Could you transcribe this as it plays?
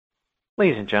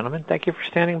Ladies and gentlemen, thank you for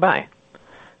standing by.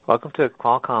 Welcome to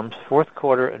Qualcomm's fourth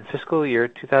quarter and fiscal year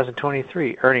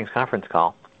 2023 earnings conference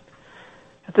call.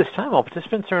 At this time, all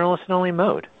participants are in a listen-only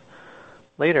mode.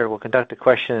 Later, we'll conduct a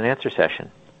question-and-answer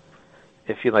session.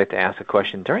 If you'd like to ask a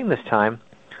question during this time,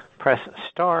 press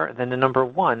star, then the number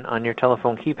 1 on your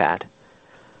telephone keypad.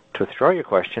 To withdraw your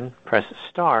question, press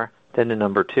star, then the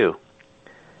number 2.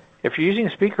 If you're using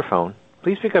a speakerphone,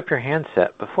 please pick up your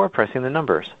handset before pressing the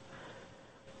numbers.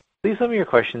 Please limit your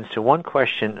questions to one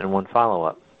question and one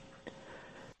follow-up.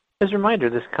 As a reminder,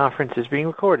 this conference is being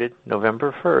recorded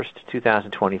November 1st,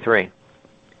 2023.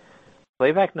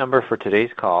 Playback number for today's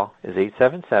call is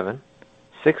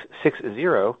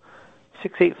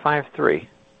 877-660-6853.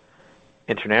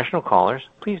 International callers,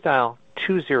 please dial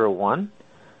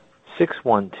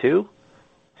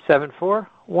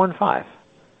 201-612-7415.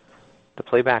 The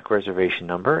playback reservation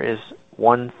number is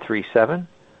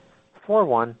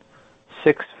 137-41657.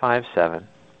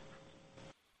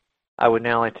 I would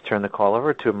now like to turn the call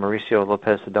over to Mauricio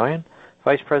Lopez-Hodoyan,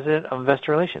 Vice President of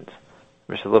Investor Relations.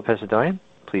 Mr. Lopez-Hodoyan,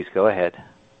 please go ahead.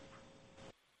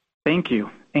 Thank you,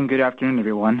 and good afternoon,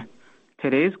 everyone.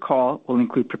 Today's call will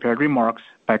include prepared remarks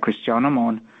by Cristiano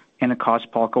Amon and Akash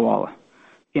Palkhiwala.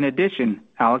 In addition,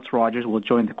 Alex Rogers will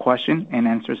join the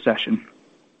question-and-answer session.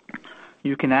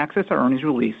 You can access our earnings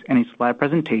release and a slide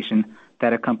presentation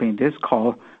that accompany this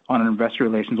call on our Investor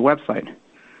Relations website.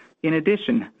 In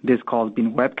addition, this call is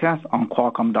being webcast on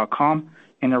Qualcomm.com,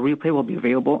 and a replay will be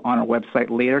available on our website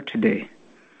later today.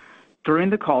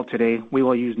 During the call today, we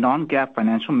will use non-GAAP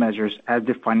financial measures as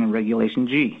defined in Regulation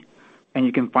G, and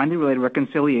you can find the related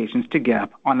reconciliations to GAAP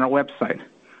on our website.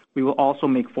 We will also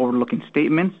make forward-looking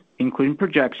statements, including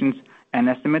projections and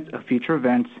estimates of future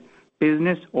events,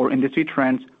 business or industry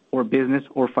trends, or business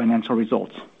or financial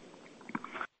results.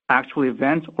 Actual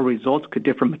events or results could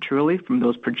differ materially from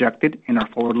those projected in our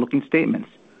forward-looking statements.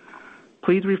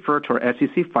 Please refer to our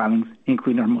SEC filings,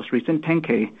 including our most recent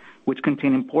 10-K, which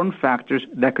contain important factors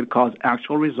that could cause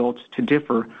actual results to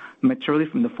differ materially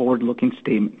from the forward-looking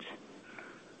statements.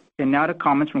 And now to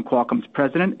comments from Qualcomm's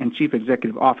President and Chief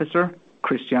Executive Officer,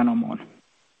 Cristiano Amon.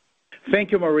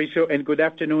 Thank you, Mauricio, and good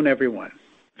afternoon, everyone.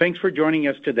 Thanks for joining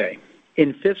us today.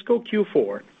 In fiscal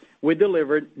Q4, we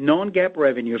delivered non-GAAP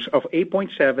revenues of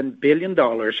 $8.7 billion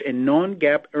and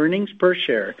non-GAAP earnings per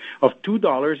share of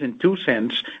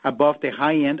 $2.02 above the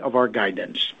high end of our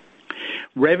guidance.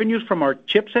 Revenues from our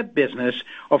chipset business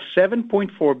of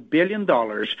 $7.4 billion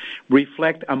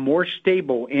reflect a more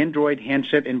stable Android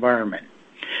handset environment.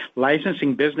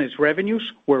 Licensing business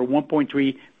revenues were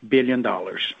 $1.3 billion.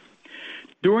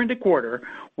 During the quarter,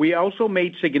 we also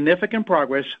made significant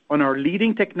progress on our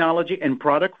leading technology and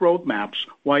product roadmaps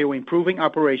while improving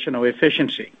operational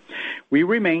efficiency. We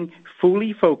remain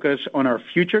fully focused on our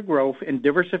future growth and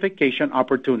diversification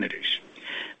opportunities.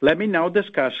 Let me now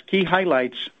discuss key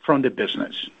highlights from the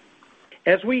business.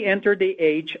 As we enter the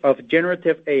age of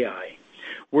generative AI,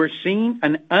 we're seeing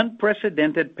an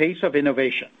unprecedented pace of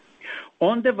innovation.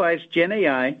 On-device Gen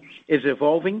AI is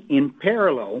evolving in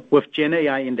parallel with Gen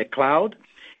AI in the cloud,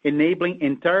 enabling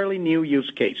entirely new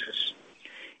use cases.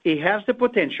 It has the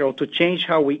potential to change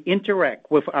how we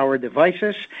interact with our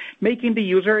devices, making the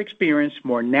user experience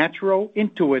more natural,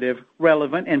 intuitive,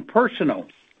 relevant, and personal,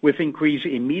 with increased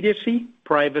immediacy,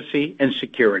 privacy, and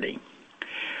security.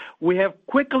 We have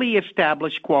quickly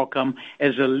established Qualcomm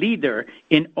as a leader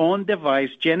in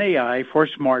on-device Gen AI for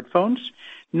smartphones,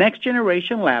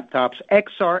 next-generation laptops,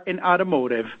 XR, and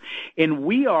automotive, and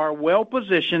we are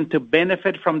well-positioned to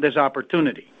benefit from this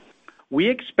opportunity. We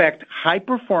expect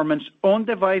high-performance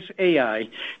on-device AI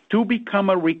to become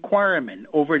a requirement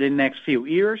over the next few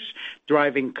years,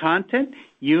 driving content,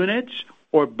 units,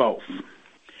 or both.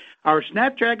 Our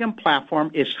Snapdragon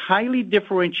platform is highly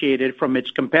differentiated from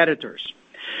its competitors.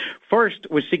 First,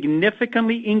 we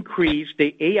significantly increased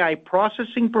the AI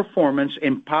processing performance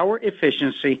and power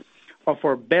efficiency of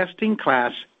our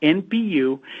best-in-class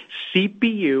NPU,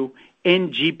 CPU,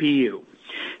 and GPU.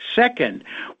 Second,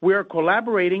 we are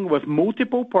collaborating with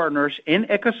multiple partners and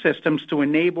ecosystems to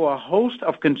enable a host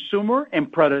of consumer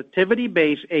and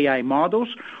productivity-based AI models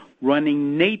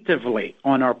running natively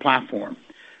on our platform.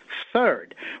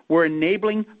 Third, we're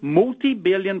enabling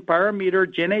multi-billion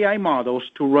parameter Gen AI models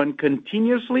to run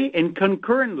continuously and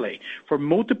concurrently for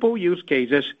multiple use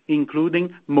cases,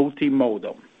 including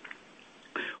multimodal.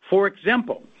 For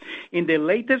example, in the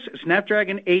latest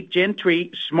Snapdragon 8 Gen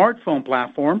 3 smartphone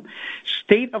platform,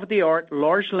 state-of-the-art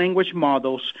large language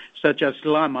models such as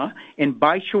Llama and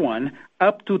Baichuan,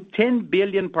 up to 10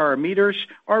 billion parameters,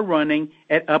 are running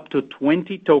at up to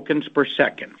 20 tokens per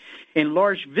second. And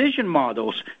large vision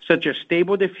models, such as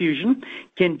Stable Diffusion,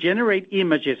 can generate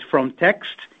images from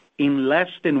text in less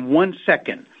than 1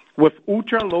 second with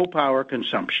ultra-low power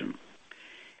consumption.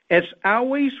 As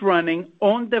always-running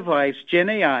on-device Gen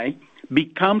AI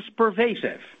becomes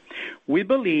pervasive, we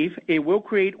believe it will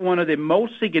create one of the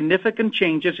most significant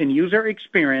changes in user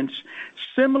experience,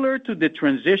 similar to the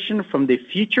transition from the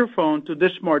feature phone to the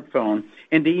smartphone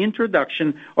and the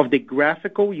introduction of the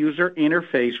graphical user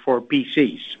interface for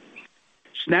PCs.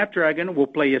 Snapdragon will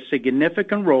play a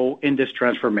significant role in this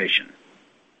transformation.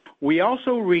 We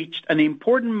also reached an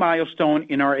important milestone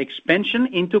in our expansion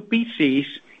into PCs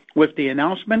with the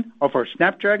announcement of our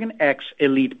Snapdragon X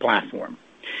Elite platform.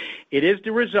 It is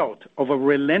the result of a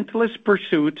relentless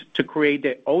pursuit to create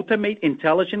the ultimate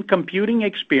intelligent computing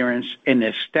experience and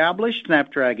establish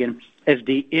Snapdragon as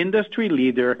the industry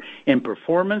leader in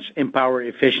performance and power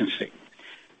efficiency.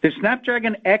 The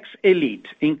Snapdragon X Elite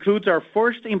includes our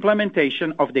first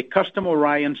implementation of the custom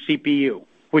Orion CPU,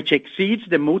 which exceeds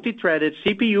the multi-threaded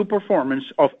CPU performance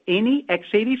of any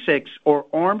x86 or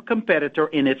ARM competitor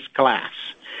in its class.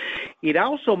 It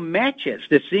also matches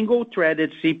the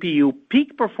single-threaded CPU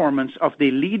peak performance of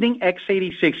the leading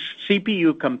x86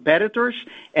 CPU competitors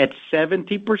at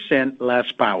 70%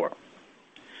 less power.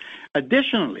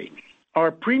 Additionally,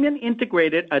 our premium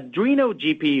integrated Adreno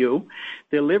GPU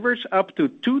delivers up to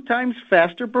 2 times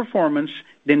faster performance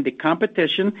than the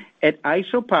competition at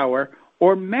ISO power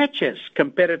or matches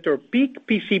competitor peak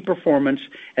PC performance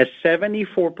at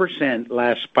 74%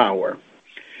 less power.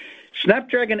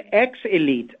 Snapdragon X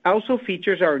Elite also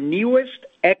features our newest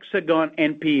Hexagon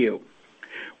NPU.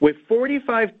 With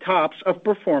 45 TOPS of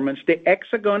performance, the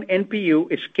Hexagon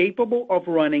NPU is capable of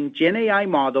running Gen AI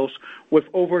models with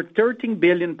over 13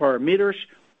 billion parameters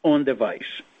on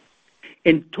device.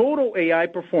 In total AI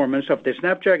performance of the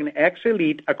Snapdragon X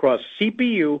Elite across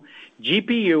CPU,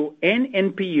 GPU, and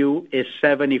NPU is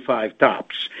 75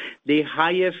 TOPS, the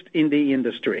highest in the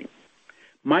industry.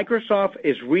 Microsoft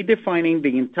is redefining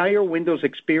the entire Windows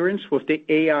experience with the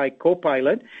AI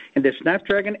Copilot, and the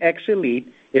Snapdragon X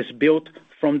Elite is built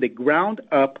from the ground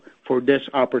up for this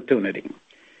opportunity.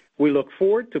 We look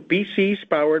forward to PCs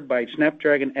powered by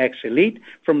Snapdragon X Elite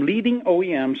from leading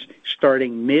OEMs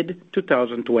starting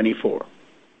mid-2024.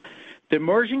 The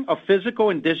merging of physical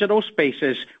and digital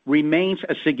spaces remains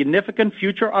a significant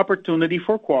future opportunity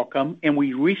for Qualcomm, and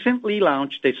we recently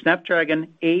launched the Snapdragon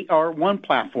AR1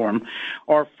 platform,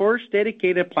 our first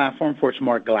dedicated platform for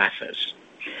smart glasses.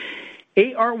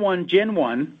 AR1 Gen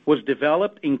 1 was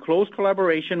developed in close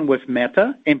collaboration with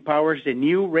Meta and powers the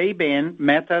new Ray-Ban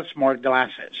Meta smart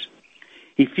glasses.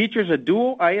 It features a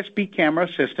dual ISP camera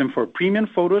system for premium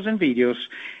photos and videos,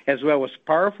 as well as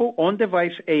powerful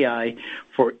on-device AI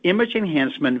for image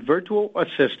enhancement, virtual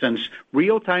assistance,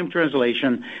 real-time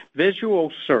translation,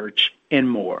 visual search, and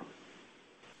more.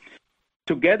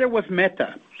 Together with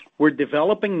Meta, we're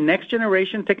developing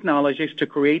next-generation technologies to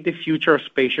create the future of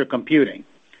spatial computing.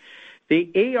 The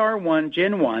AR1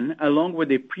 Gen 1, along with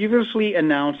the previously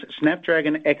announced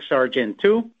Snapdragon XR Gen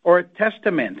 2, are a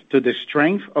testament to the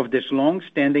strength of this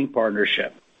long-standing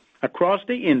partnership. Across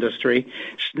the industry,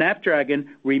 Snapdragon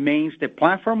remains the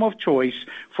platform of choice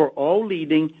for all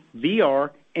leading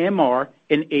VR, MR,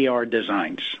 and AR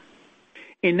designs.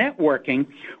 In networking,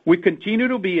 we continue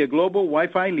to be a global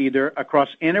Wi-Fi leader across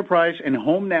enterprise and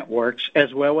home networks,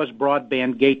 as well as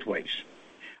broadband gateways.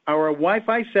 Our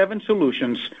Wi-Fi 7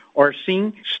 solutions are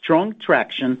seeing strong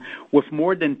traction with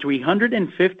more than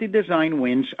 350 design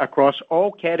wins across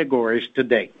all categories to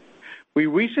date. We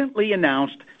recently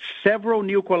announced several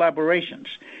new collaborations,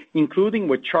 including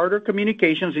with Charter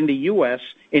Communications in the U.S.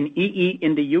 and EE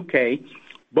in the U.K.,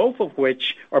 both of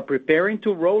which are preparing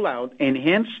to roll out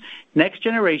enhanced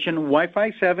next-generation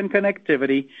Wi-Fi 7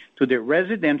 connectivity to their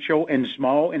residential and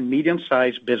small and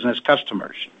medium-sized business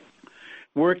customers.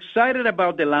 We're excited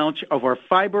about the launch of our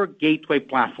Fiber Gateway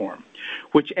platform,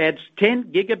 which adds 10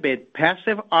 gigabit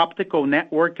passive optical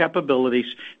network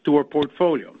capabilities to our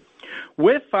portfolio.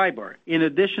 With fiber, in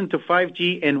addition to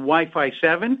 5G and Wi-Fi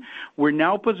 7, we're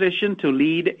now positioned to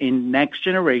lead in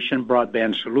next-generation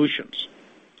broadband solutions.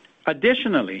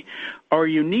 Additionally, our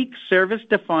unique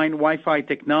service-defined Wi-Fi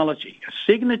technology, a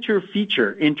signature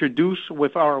feature introduced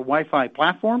with our Wi-Fi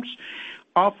platforms,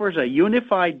 offers a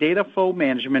unified data flow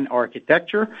management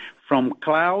architecture from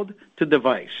cloud to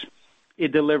device.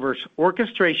 It delivers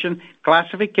orchestration,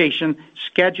 classification,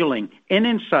 scheduling, and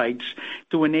insights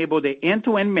to enable the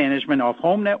end-to-end management of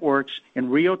home networks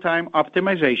and real-time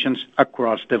optimizations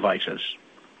across devices.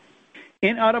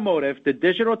 In automotive, the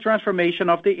digital transformation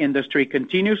of the industry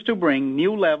continues to bring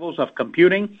new levels of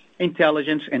computing,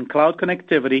 intelligence, and cloud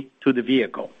connectivity to the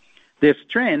vehicle. These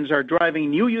trends are driving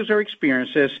new user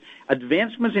experiences,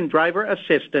 advancements in driver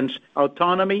assistance,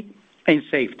 autonomy, and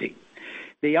safety.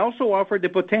 They also offer the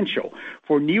potential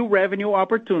for new revenue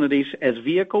opportunities as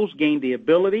vehicles gain the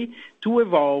ability to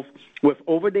evolve with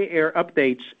over-the-air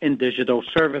updates and digital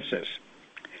services.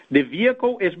 The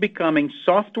vehicle is becoming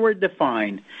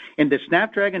software-defined, and the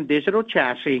Snapdragon digital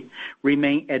chassis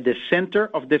remain at the center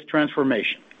of this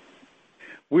transformation.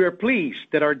 We are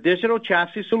pleased that our digital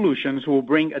chassis solutions will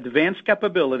bring advanced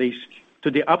capabilities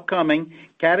to the upcoming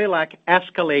Cadillac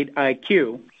Escalade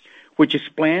IQ, which is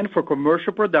planned for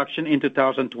commercial production in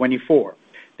 2024.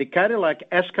 The Cadillac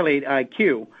Escalade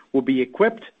IQ will be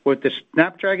equipped with the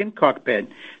Snapdragon Cockpit,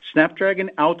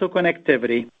 Snapdragon Auto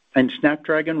Connectivity, and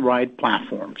Snapdragon Ride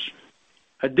platforms.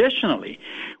 Additionally,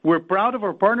 we're proud of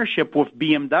our partnership with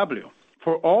BMW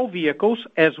for all vehicles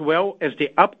as well as the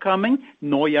upcoming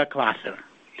Neue Klasse.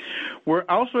 We're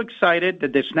also excited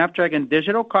that the Snapdragon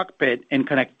Digital Cockpit and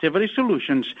Connectivity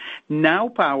solutions now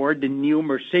power the new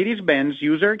Mercedes-Benz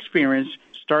user experience,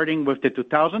 starting with the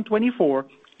 2024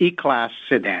 E-Class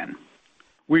sedan.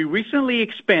 We recently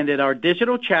expanded our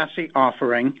digital chassis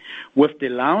offering with the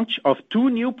launch of 2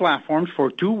 new platforms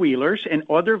for two-wheelers and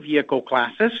other vehicle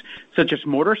classes, such as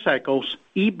motorcycles,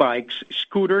 e-bikes,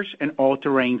 scooters, and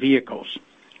all-terrain vehicles.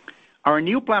 Our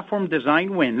new platform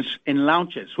design wins and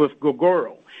launches with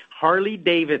Gogoro,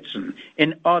 Harley-Davidson,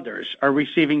 and others are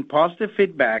receiving positive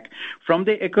feedback from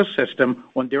the ecosystem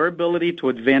on their ability to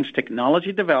advance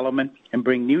technology development and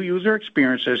bring new user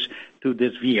experiences to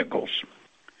these vehicles.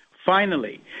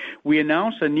 Finally, we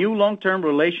announced a new long-term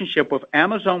relationship with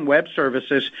Amazon Web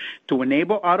Services to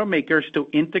enable automakers to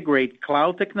integrate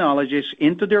cloud technologies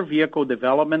into their vehicle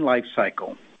development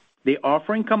lifecycle. The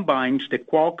offering combines the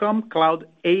Qualcomm Cloud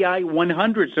AI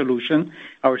 100 solution,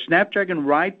 our Snapdragon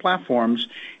Ride platforms,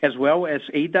 as well as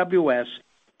AWS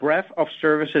breadth of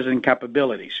services and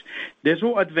capabilities. This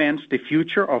will advance the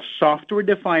future of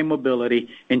software-defined mobility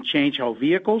and change how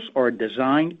vehicles are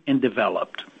designed and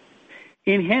developed.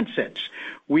 In handsets,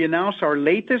 we announced our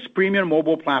latest premium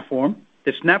mobile platform,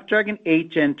 the Snapdragon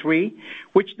 8 Gen 3,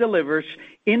 which delivers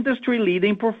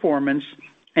industry-leading performance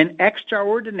and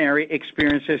extraordinary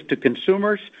experiences to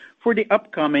consumers for the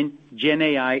upcoming Gen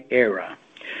AI era.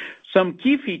 Some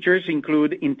key features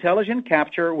include intelligent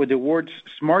capture with the world's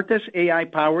smartest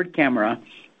AI-powered camera,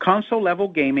 console-level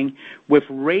gaming with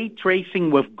ray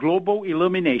tracing with global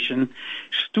illumination,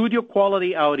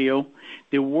 studio-quality audio,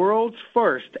 the world's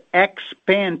first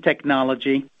X-Band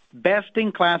technology,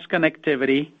 best-in-class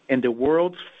connectivity, and the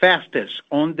world's fastest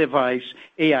on-device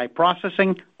AI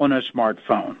processing on a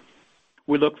smartphone.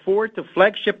 We look forward to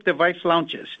flagship device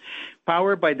launches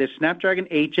powered by the Snapdragon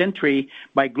 8 Gen 3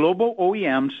 by global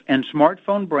OEMs and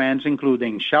smartphone brands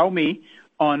including Xiaomi,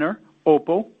 Honor,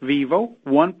 Oppo, Vivo,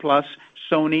 OnePlus,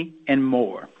 Sony, and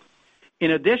more.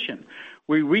 In addition,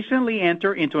 we recently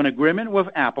entered into an agreement with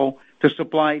Apple to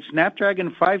supply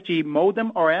Snapdragon 5G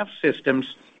modem RF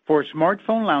systems for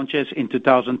smartphone launches in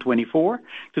 2024,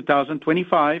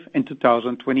 2025, and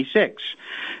 2026.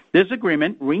 This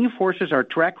agreement reinforces our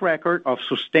track record of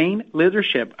sustained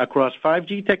leadership across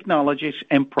 5G technologies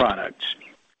and products.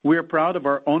 We are proud of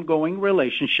our ongoing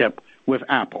relationship with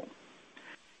Apple.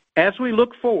 As we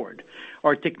look forward,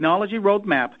 our technology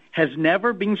roadmap has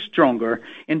never been stronger,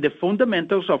 and the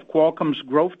fundamentals of Qualcomm's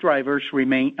growth drivers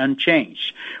remain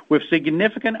unchanged, with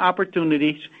significant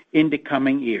opportunities in the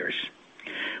coming years.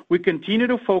 We continue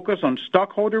to focus on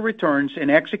stockholder returns and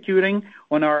executing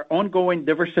on our ongoing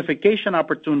diversification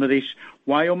opportunities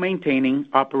while maintaining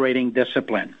operating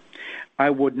discipline. I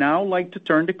would now like to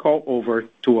turn the call over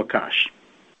to Akash.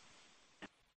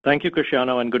 Thank you,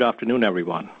 Cristiano, and good afternoon,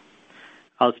 everyone.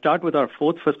 I'll start with our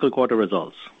fourth fiscal quarter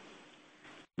results.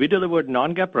 We delivered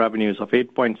non-GAAP revenues of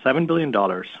 $8.7 billion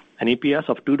and EPS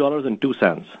of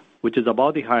 $2.02, which is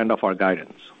above the high end of our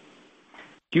guidance.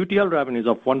 QTL revenues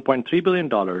of $1.3 billion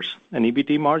and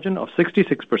EBT margin of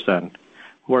 66%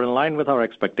 were in line with our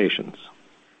expectations.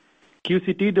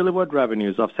 QCT delivered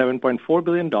revenues of $7.4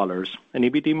 billion and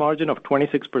EBT margin of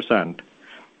 26%,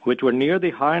 which were near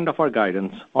the high end of our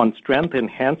guidance on strength in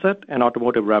handset and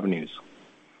automotive revenues.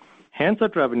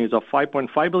 Handset revenues of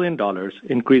 $5.5 billion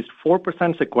increased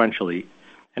 4% sequentially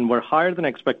and were higher than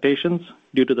expectations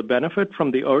due to the benefit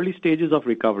from the early stages of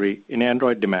recovery in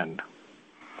Android demand.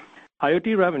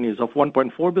 IoT revenues of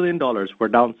 $1.4 billion were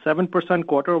down 7%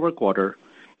 quarter-over-quarter,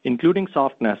 including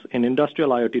softness in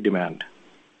industrial IoT demand.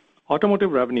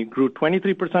 Automotive revenue grew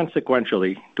 23%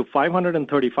 sequentially to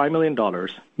 $535 million,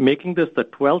 making this the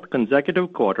 12th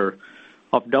consecutive quarter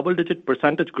of double-digit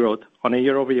percentage growth on a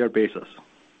year-over-year basis.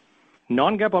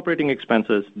 Non-GAAP operating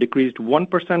expenses decreased 1%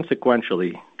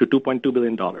 sequentially to $2.2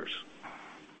 billion.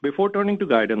 Before turning to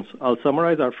guidance, I'll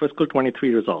summarize our fiscal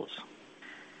 23 results.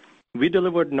 We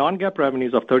delivered non-GAAP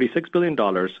revenues of $36 billion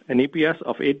and EPS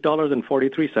of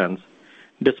 $8.43,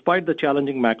 despite the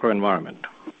challenging macro environment.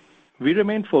 We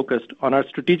remain focused on our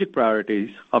strategic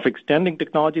priorities of extending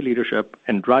technology leadership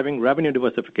and driving revenue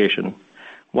diversification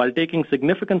while taking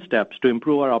significant steps to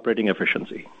improve our operating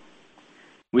efficiency.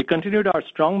 We continued our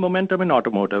strong momentum in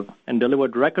automotive and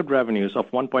delivered record revenues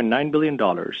of $1.9 billion,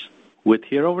 with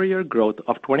year-over-year growth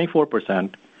of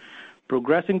 24%,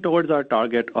 progressing towards our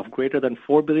target of greater than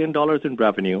 $4 billion in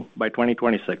revenue by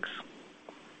 2026.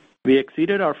 We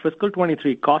exceeded our fiscal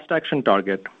 23 cost action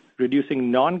target,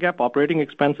 reducing non-GAAP operating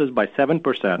expenses by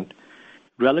 7%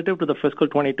 relative to the fiscal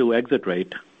 22 exit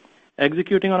rate,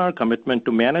 executing on our commitment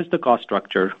to manage the cost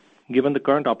structure given the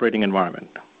current operating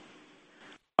environment.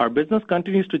 Our business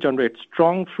continues to generate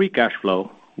strong free cash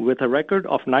flow with a record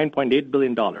of $9.8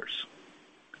 billion.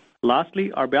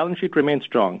 Lastly, our balance sheet remains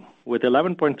strong with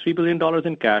 $11.3 billion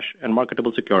in cash and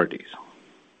marketable securities.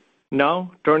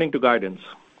 Now, turning to guidance.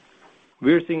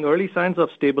 We are seeing early signs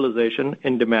of stabilization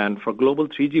in demand for global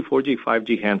 3G, 4G,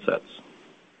 5G handsets.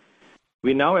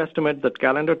 We now estimate that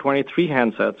calendar 23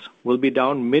 handsets will be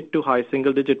down mid to high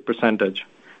single-digit %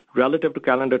 relative to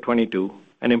calendar 22,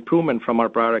 an improvement from our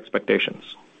prior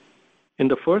expectations. In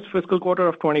the first fiscal quarter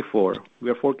of 24, we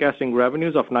are forecasting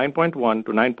revenues of $9.1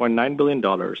 to $9.9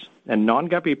 billion and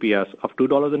non-GAAP EPS of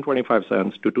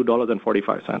 $2.25 to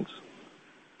 $2.45.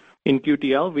 In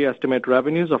QTL, we estimate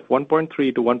revenues of $1.3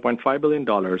 to $1.5 billion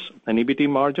and EBT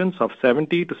margins of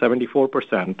 70 to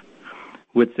 74%,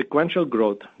 with sequential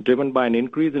growth driven by an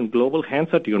increase in global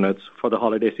handset units for the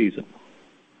holiday season.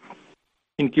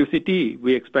 In QCT,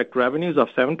 we expect revenues of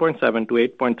 $7.7 to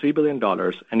 $8.3 billion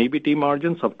and EBT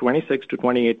margins of 26 to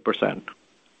 28%.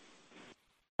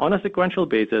 On a sequential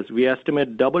basis, we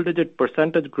estimate double-digit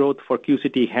 % growth for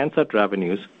QCT handset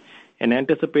revenues and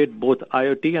anticipate both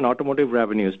IoT and automotive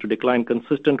revenues to decline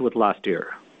consistent with last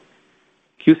year.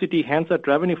 QCT handset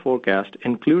revenue forecast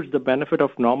includes the benefit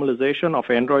of normalization of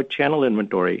Android channel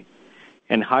inventory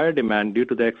and higher demand due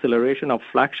to the acceleration of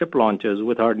flagship launches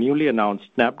with our newly announced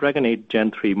Snapdragon 8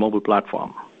 Gen 3 mobile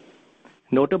platform.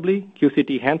 Notably,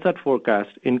 QCT handset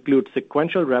forecast includes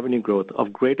sequential revenue growth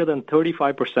of greater than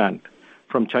 35%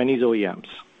 from Chinese OEMs.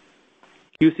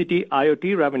 QCT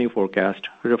IoT revenue forecast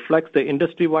reflects the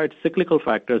industry-wide cyclical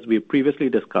factors we previously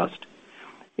discussed,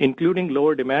 including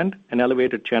lower demand and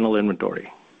elevated channel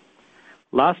inventory.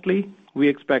 Lastly, we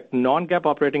expect non-GAAP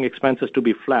operating expenses to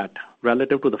be flat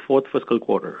relative to the fourth fiscal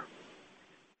quarter.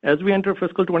 As we enter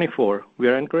fiscal 24, we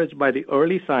are encouraged by the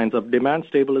early signs of demand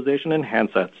stabilization in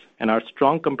handsets and our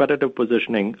strong competitive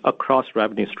positioning across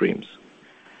revenue streams.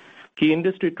 Key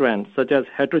industry trends such as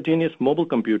heterogeneous mobile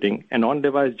computing and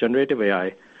on-device generative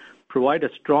AI provide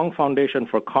a strong foundation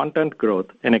for content growth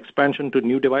and expansion to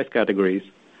new device categories,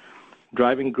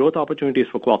 driving growth opportunities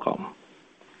for Qualcomm.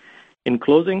 In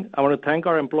closing, I want to thank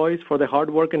our employees for their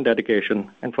hard work and dedication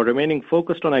and for remaining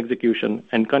focused on execution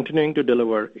and continuing to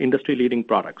deliver industry-leading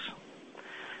products.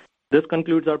 This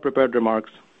concludes our prepared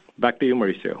remarks. Back to you,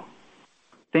 Mauricio.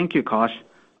 Thank you, Kash.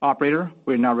 Operator,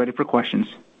 we're now ready for questions.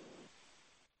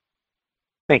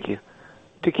 Thank you.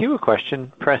 To queue a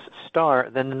question, press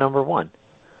star, then the number 1.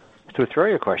 To withdraw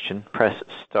your question, press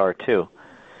star 2.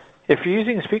 If you're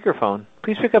using a speakerphone,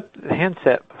 please pick up the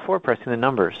handset before pressing the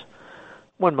numbers.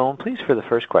 One moment, please, for the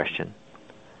first question.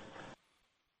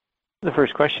 The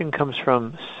first question comes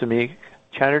from Samik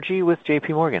Chatterjee with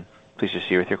J.P. Morgan. Please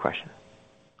proceed with your question.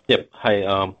 Yep.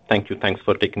 Hi. Thank you. Thanks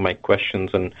for taking my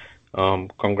questions, and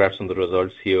congrats on the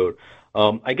results here.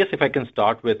 I guess if I can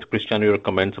start with, Cristiano, your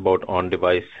comments about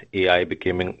on-device AI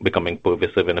becoming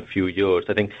pervasive in a few years.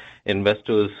 I think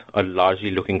investors are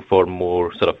largely looking for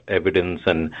more sort of evidence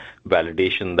and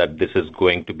validation that this is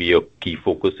going to be a key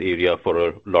focus area for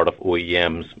a lot of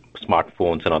OEMs,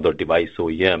 smartphones, and other device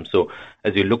OEMs. So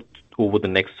as you look over the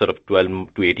next sort of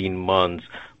 12 to 18 months,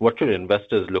 what should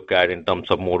investors look at in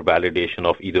terms of more validation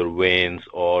of either wins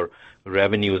or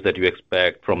revenues that you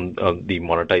expect from the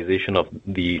monetization of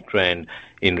the trend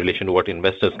in relation to what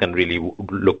investors can really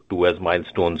look to as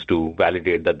milestones to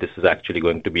validate that this is actually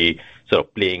going to be sort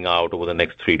of playing out over the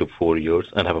next 3 to 4 years?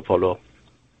 And have a follow-up.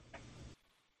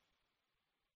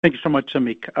 Thank you so much,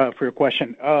 Samik, for your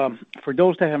question. For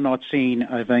those that have not seen,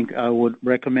 I think I would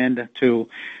recommend to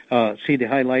see the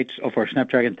highlights of our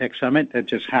Snapdragon Tech Summit that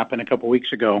just happened a couple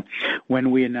weeks ago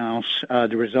when we announced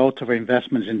the results of our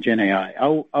investments in Gen AI.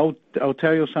 I'll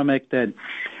tell you, Samik, that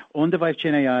on-device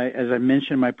Gen AI, as I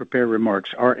mentioned in my prepared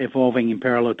remarks, are evolving in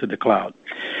parallel to the cloud.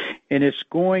 and it's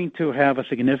going to have a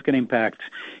significant impact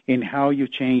in how you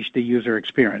change the user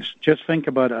experience. Just think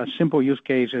about a simple use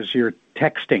case as you're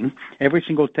texting. Every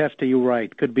single text that you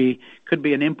write could be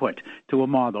an input to a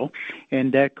model,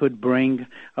 and that could bring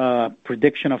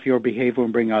prediction of your behavior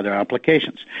and bring other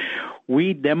applications.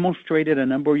 We demonstrated a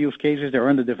number of use cases that are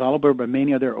under developer by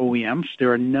many other OEMs.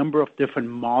 There are a number of different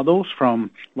models,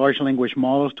 from large language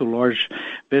models to large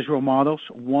visual models.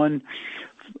 One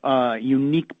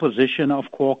unique position of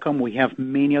Qualcomm, we have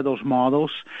many of those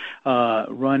models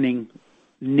running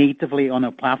natively on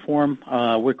a platform.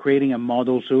 We're creating a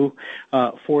model zoo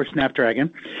for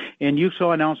Snapdragon. And you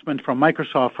saw announcement from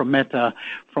Microsoft, from Meta,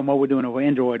 from what we're doing over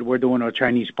Android, we're doing our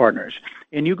Chinese partners.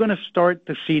 And you're going to start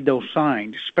to see those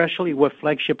signs, especially with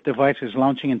flagship devices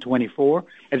launching in 24,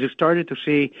 as you started to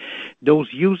see those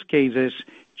use cases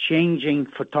changing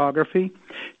photography,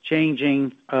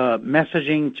 changing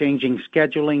messaging, changing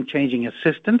scheduling, changing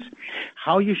assistance.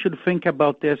 How you should think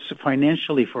about this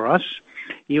financially for us,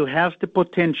 you have the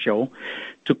potential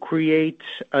to create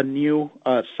a new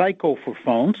cycle for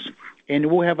phones, and it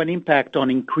will have an impact on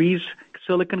increased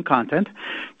silicon content.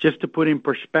 Just to put in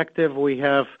perspective, we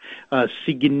have a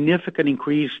significant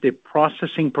increase the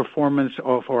processing performance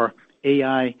of our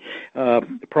AI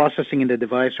processing in the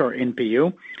device, or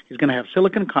NPU. It's going to have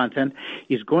silicon content.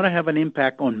 It's going to have an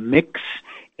impact on mix,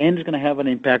 and it's going to have an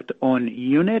impact on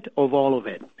unit of all of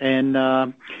it.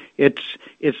 And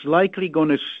it's likely going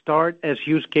to start as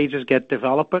use cases get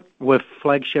developed with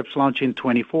flagships launching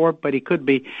 24, but it could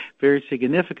be very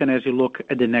significant as you look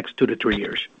at the next 2 to 3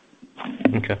 years.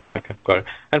 Okay, got it.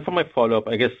 And for my follow-up,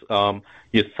 I guess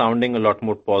you're sounding a lot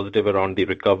more positive around the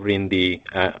recovery in the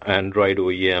Android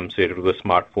OEMs related to the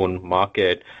smartphone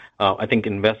market. I think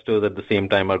investors at the same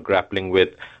time are grappling with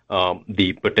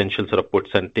the potential sort of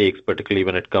puts and takes, particularly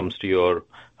when it comes to your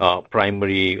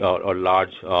primary or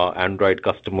large Android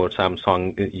customers,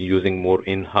 Samsung, using more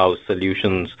in-house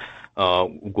solutions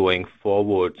going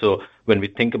forward. So when we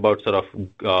think about sort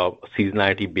of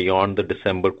seasonality beyond the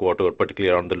December quarter,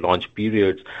 particularly around the launch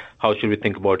periods, how should we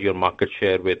think about your market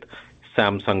share with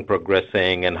Samsung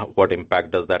progressing, and what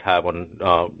impact does that have on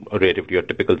relative to your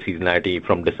typical seasonality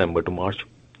from December to March?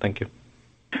 Thank you.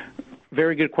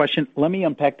 Very good question. Let me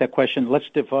unpack that question. Let's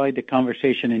divide the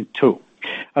conversation in two.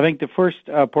 I think the first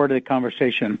part of the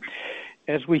conversation,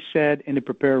 as we said in the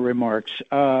prepared remarks,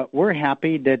 we're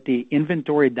happy that the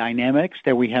inventory dynamics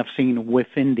that we have seen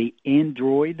within the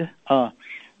Android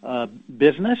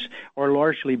business are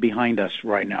largely behind us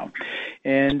right now.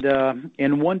 And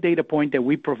one data point that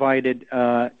we provided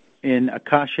in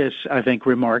Akash's, I think,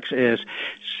 remarks is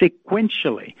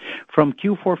sequentially from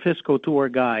Q4 fiscal to our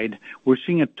guide, we're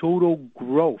seeing a total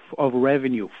growth of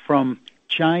revenue from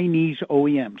Chinese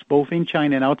OEMs, both in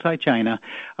China and outside China,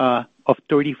 of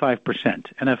 35%.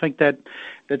 And I think that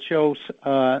shows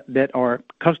that our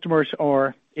customers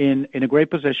are in a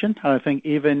great position, I think,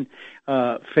 even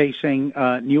facing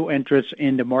new entrants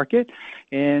in the market.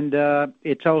 And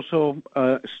it's also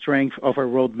a strength of our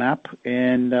roadmap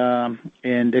and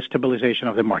the stabilization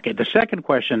of the market. The second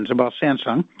question is about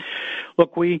Samsung.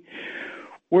 Look,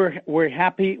 we're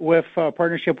happy with our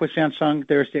partnership with Samsung.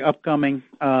 There's the upcoming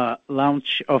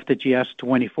launch of the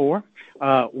GS24.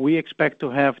 We expect to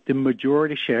have the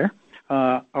majority share.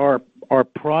 Our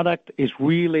product is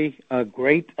really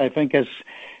great. I think, as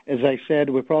I said,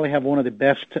 we probably have one of the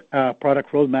best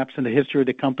product roadmaps in the history of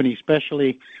the company,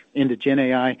 especially in the Gen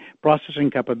AI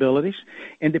processing capabilities.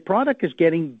 And the product is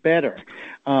getting better.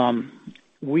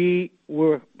 We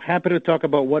were happy to talk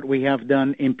about what we have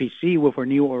done in PC with our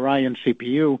new Orion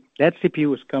CPU. That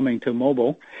CPU is coming to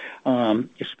mobile,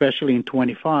 especially in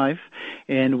 25,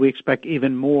 and we expect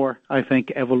even more, I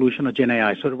think, evolution of Gen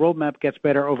AI. So the roadmap gets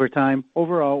better over time.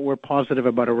 Overall, we're positive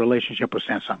about our relationship with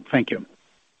Samsung. Thank you.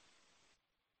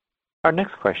 Our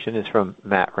next question is from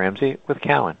Matt Ramsey with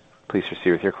Cowen. Please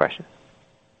proceed with your question.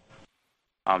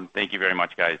 Thank you very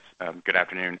much, guys. Good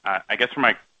afternoon. I guess for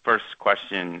my first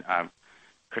question,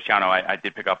 Cristiano, I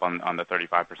did pick up on the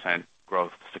 35%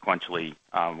 growth sequentially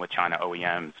with China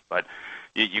OEMs, but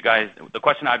you guys, the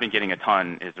question I've been getting a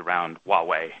ton is around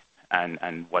Huawei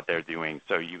and what they're doing.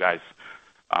 So you guys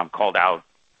called out,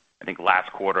 I think,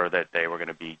 last quarter that they were going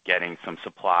to be getting some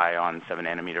supply on 7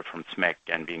 nanometer from SMIC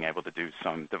and being able to do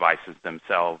some devices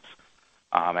themselves,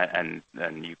 and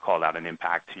then you called out an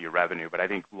impact to your revenue. But I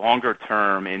think longer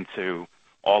term into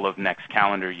all of next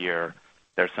calendar year,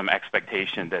 there's some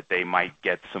expectation that they might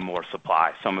get some more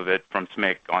supply, some of it from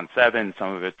SMIC on 7,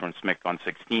 some of it from SMIC on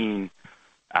 16,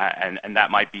 and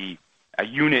that might be a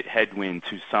unit headwind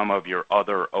to some of your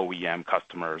other OEM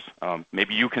customers.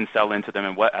 Maybe you can sell into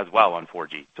them as well on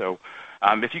 4G. So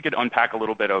If you could unpack a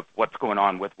little bit of what's going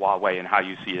on with Huawei and how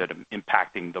you see it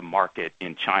impacting the market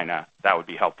in China, that would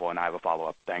be helpful. And I have a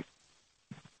follow-up. Thanks.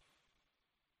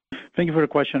 Thank you for the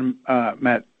question,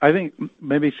 Matt. I think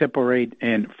maybe separate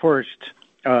and first,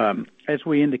 as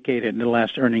we indicated in the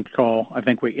last earnings call, I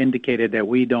think we indicated that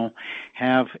we don't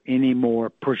have any more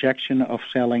projection of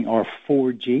selling our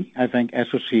 4G, I think,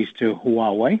 SoCs to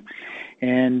Huawei.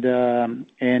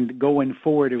 And going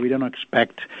forward, we don't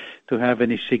expect to have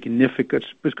any significant.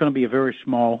 It's going to be a very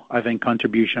small, I think,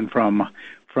 contribution from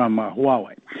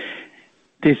Huawei.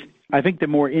 I think the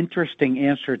more interesting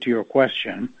answer to your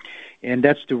question, and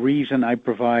that's the reason I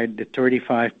provide the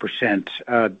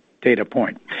 35% data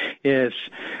point, is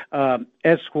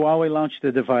as Huawei launched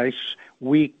the device,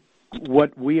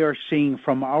 what we are seeing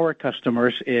from our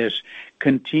customers is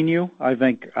continue, I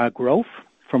think, growth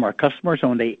from our customers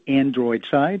on the Android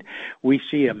side. We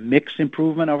see a mixed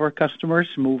improvement of our customers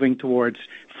moving towards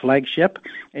flagship,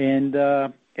 and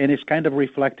it's kind of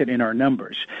reflected in our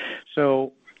numbers.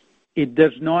 So it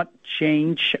does not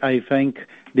change, I think,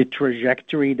 the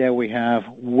trajectory that we have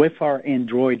with our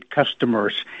Android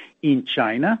customers in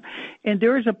China. And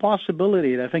there is a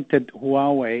possibility that I think that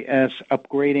Huawei, as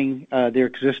upgrading their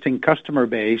existing customer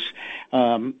base,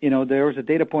 there was a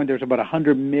data point, there's about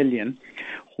 100 million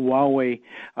Huawei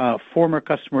former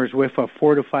customers with a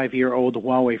 4 to 5 year old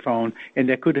Huawei phone, and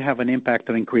that could have an impact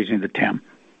on increasing the TAM.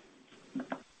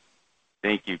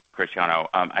 Thank you, Cristiano.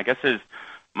 I guess as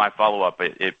my follow-up,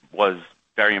 it was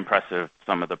very impressive,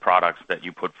 some of the products that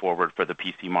you put forward for the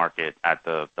PC market at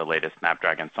the latest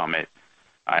Snapdragon Summit.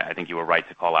 I think you were right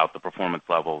to call out the performance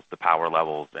levels, the power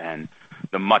levels, and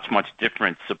the much, much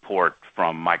different support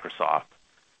from Microsoft.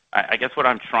 I guess what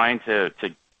I'm trying to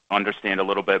understand a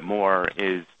little bit more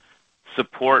is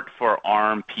support for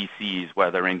ARM PCs,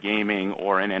 whether in gaming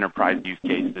or in enterprise use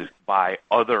cases, by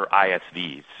other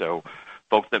ISVs. So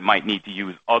folks that might need to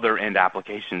use other end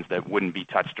applications that wouldn't be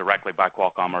touched directly by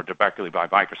Qualcomm or directly by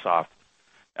Microsoft.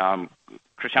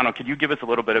 Cristiano, could you give us a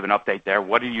little bit of an update there?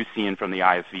 What are you seeing from the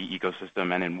ISV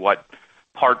ecosystem, and in what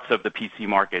parts of the PC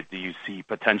market do you see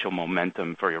potential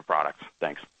momentum for your products?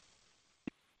 Thanks.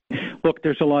 Look,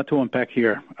 there's a lot to unpack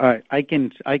here. I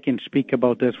can speak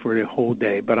about this for the whole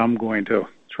day, but I'm going to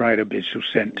try to be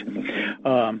succinct.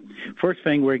 First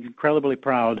thing, we're incredibly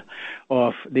proud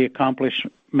of the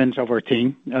accomplishments of our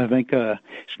team. I think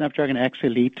Snapdragon X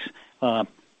Elite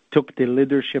took the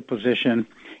leadership position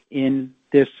in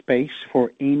this space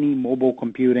for any mobile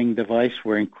computing device.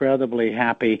 We're incredibly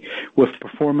happy with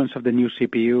performance of the new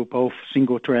CPU, both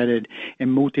single-threaded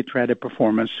and multi-threaded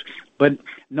performance. But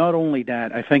not only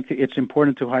that, I think it's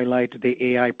important to highlight the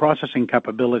AI processing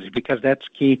capabilities, because that's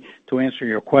key to answer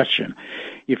your question.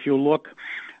 If you look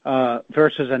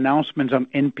versus announcements on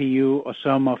NPU or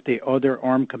some of the other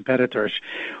ARM competitors,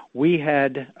 we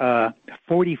had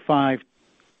 45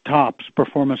 tops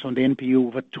performance on the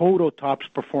NPU with a total tops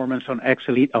performance on X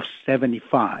Elite of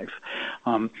 75.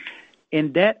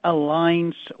 And that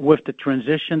aligns with the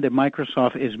transition that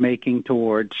Microsoft is making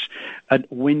towards a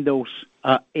Windows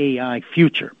AI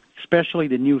future, especially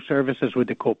the new services with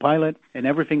the Copilot and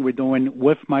everything we're doing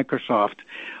with Microsoft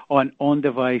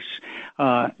on-device,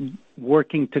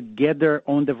 working together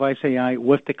on-device AI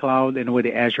with the cloud and with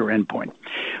the Azure endpoint.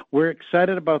 We're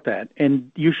excited about that,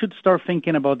 and you should start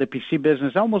thinking about the PC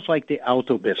business almost like the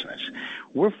auto business.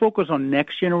 We're focused on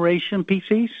next-generation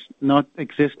PCs, not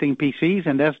existing PCs,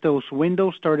 and as those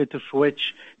Windows started to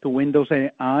switch to Windows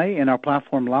AI and our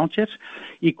platform launches,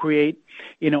 it create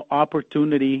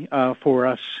opportunity for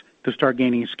us to start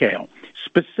gaining scale.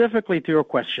 Specifically to your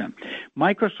question,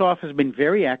 Microsoft has been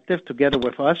very active together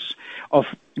with us of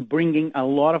bringing a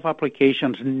lot of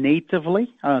applications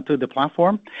natively to the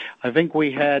platform. I think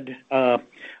we had a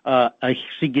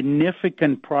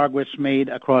significant progress made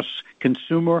across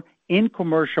consumer in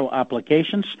commercial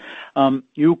applications.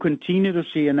 You continue to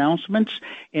see announcements,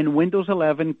 and Windows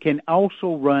 11 can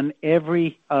also run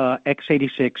every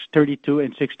x86, 32,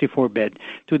 and 64-bit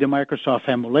to the Microsoft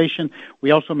emulation.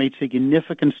 We also made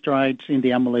significant strides in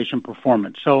the emulation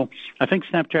performance. So I think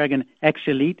Snapdragon X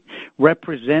Elite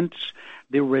represents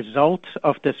the result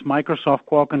of this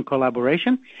Microsoft-Qualcomm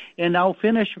collaboration. And I'll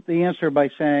finish the answer by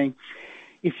saying,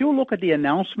 if you look at the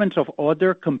announcements of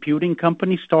other computing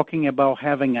companies talking about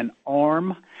having an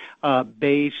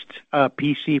ARM-based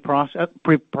PC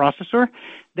processor,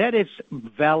 that is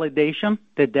validation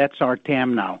that that's our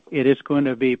TAM now. It is going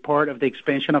to be part of the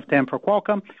expansion of TAM for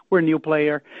Qualcomm. We're a new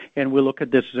player, and we look at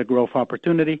this as a growth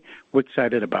opportunity. We're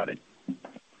excited about it.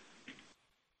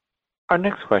 Our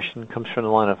next question comes from the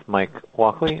line of Mike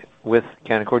Walkley with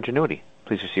Canaccord Genuity.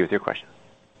 Please proceed with your question.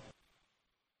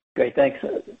 Great, thanks.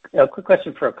 A quick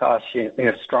question for Akash. You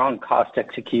have strong cost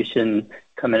execution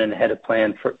coming in ahead of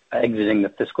plan for exiting the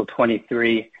fiscal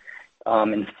 23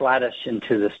 and flattish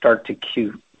into the start to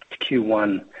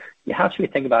Q1. How should we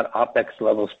think about OpEx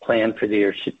levels planned for the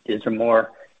year? Is there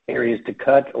more areas to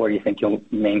cut, or do you think you'll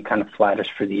remain kind of flattish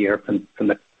for the year from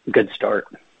the good start?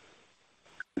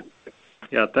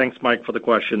 Yeah, thanks, Mike, for the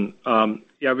question.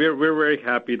 We're very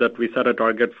happy that we set a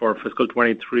target for fiscal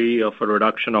 23 of a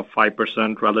reduction of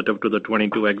 5% relative to the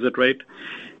 22 exit rate,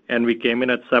 and we came in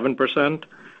at 7%.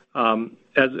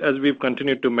 As we've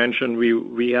continued to mention,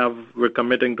 we're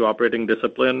committing to operating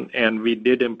discipline, and we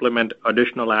did implement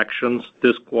additional actions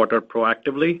this quarter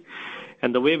proactively.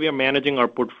 And the way we are managing our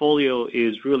portfolio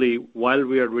is really, while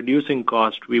we are reducing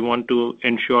cost, we want to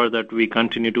ensure that we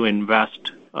continue to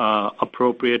invest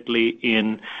appropriately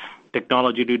in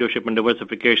technology leadership and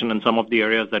diversification in some of the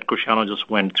areas that Cristiano just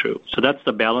went through. So that's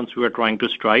the balance we are trying to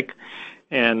strike.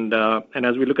 And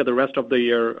as we look at the rest of the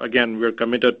year, again, we're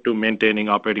committed to maintaining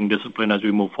operating discipline as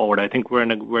we move forward. I think we're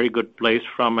in a very good place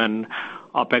from an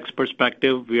OpEx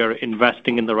perspective. We are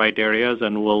investing in the right areas,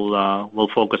 and we'll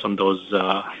focus on those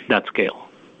that scale.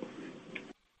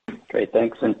 Great,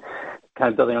 thanks. And kind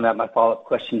of building on that, my follow-up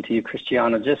question to you,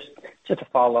 Cristiano, just to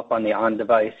follow up on the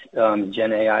on-device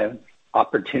Gen AI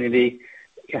opportunity.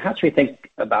 How should we think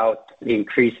about the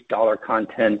increased dollar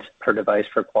content per device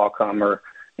for Qualcomm or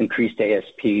increased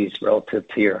ASPs relative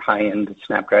to your high-end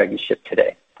Snapdragon chip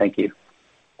today? Thank you.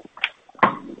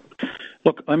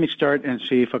 Look, let me start and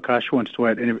see if Akash wants to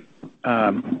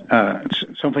add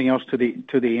something else to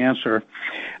the answer.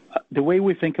 The way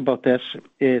we think about this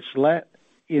is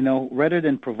rather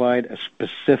than provide a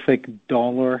specific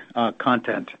dollar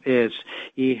content, it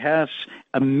has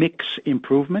a mix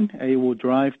improvement. It will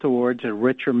drive towards a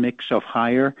richer mix of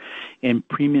higher and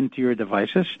premium tier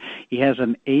devices. It has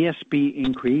an ASP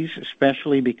increase,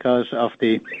 especially because of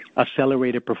the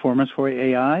accelerated performance for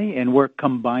AI, and we're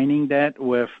combining that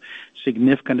with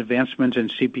significant advancements in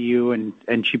CPU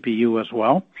and GPU as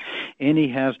well. And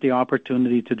it has the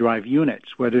opportunity to drive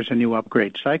units, whether it's a new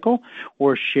upgrade cycle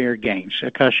or share gains.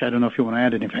 Akash, I don't know if you want to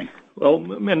add anything. Well,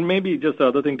 and maybe just the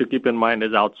other thing to keep in mind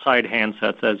is outside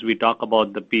handsets, as we talk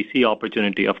about the PC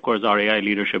opportunity, of course, our AI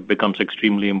leadership becomes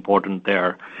extremely important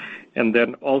there. And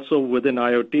then also within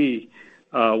IoT,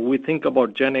 we think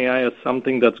about Gen AI as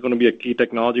something that's going to be a key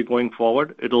technology going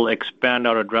forward. It'll expand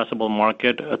our addressable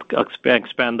market,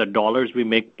 expand the dollars we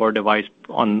make per device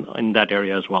in that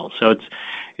area as well. So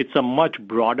it's a much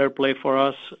broader play for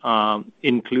us,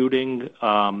 including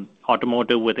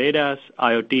automotive with ADAS,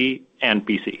 IoT, and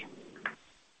PC.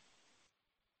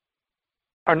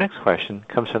 Our next question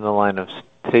comes from the line of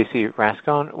Stacy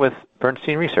Rasgon with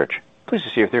Bernstein Research. Please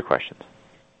proceed with your questions.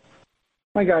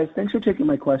 Hi, guys. Thanks for taking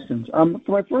my questions. For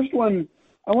my first one,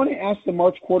 I want to ask the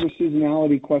March quarter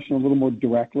seasonality question a little more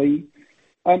directly.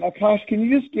 Akash, can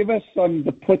you just give us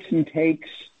the puts and takes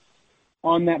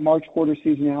on that March quarter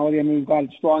seasonality? I mean, we've got a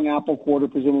strong Apple quarter,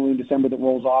 presumably in December, that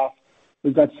rolls off.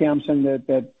 We've got Samsung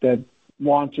that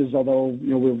launches, although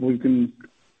we can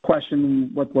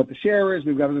question what the share is.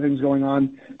 We've got other things going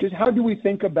on. Just how do we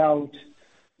think about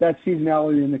that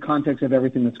seasonality in the context of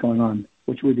everything that's going on?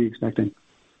 What should we be expecting?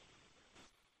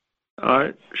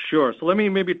 Sure. So let me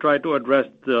maybe try to address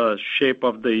the shape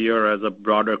of the year as a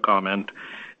broader comment.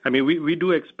 I mean, we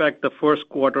do expect the first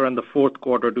quarter and the fourth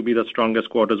quarter to be the strongest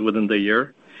quarters within the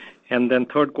year. And then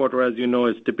third quarter, as you know,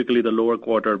 is typically the lower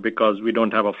quarter because we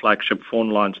don't have a flagship phone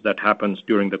launch that happens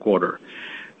during the quarter.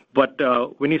 But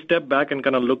when you step back and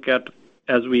kind of look at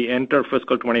as we enter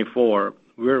fiscal 24,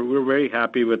 we're very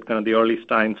happy with kind of the early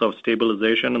signs of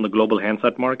stabilization in the global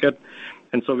handset market.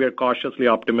 And so we are cautiously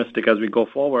optimistic as we go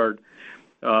forward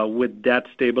with that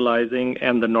stabilizing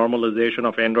and the normalization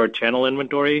of Android channel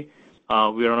inventory.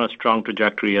 We are on a strong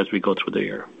trajectory as we go through the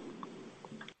year.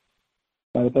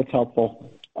 That's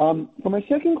helpful. For my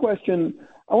second question,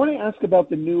 I want to ask about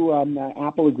the new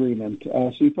Apple agreement.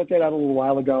 So you put that out a little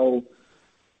while ago.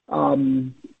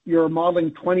 You're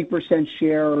modeling 20%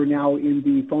 share now in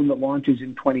the phone that launches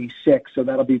in 26, so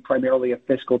that'll be primarily a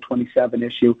fiscal 27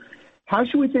 issue. How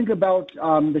should we think about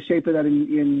the shape of that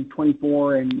in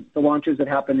 24 and the launches that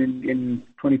happen in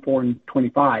 24 and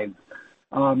 25?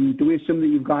 Do we assume that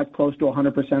you've got close to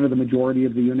 100% of the majority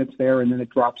of the units there, and then it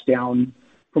drops down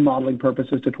for modeling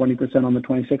purposes to 20% on the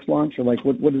 26 launch? Or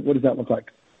what does that look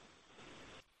like?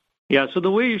 Yeah, so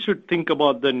the way you should think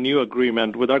about the new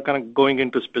agreement, without kind of going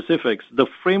into specifics, the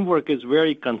framework is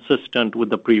very consistent with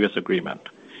the previous agreement.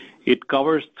 It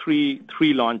covers three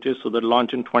launches, so the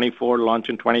launch in 24, launch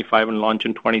in 25, and launch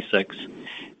in 26.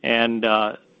 And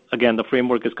again, the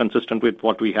framework is consistent with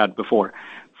what we had before.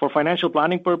 For financial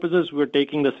planning purposes, we're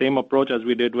taking the same approach as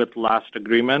we did with last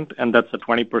agreement, and that's the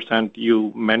 20%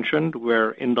 you mentioned,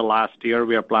 where in the last year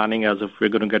we are planning as if we're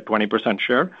going to get 20%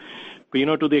 share.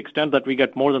 But, to the extent that we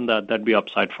get more than that, that'd be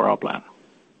upside for our plan.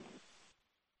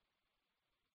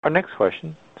 Our next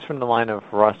question is from the line of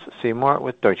Ross Seymore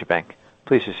with Deutsche Bank.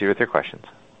 Please proceed with your questions.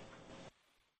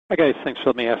 Hi, guys. Thanks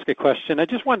for letting me ask a question. I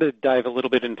just wanted to dive a little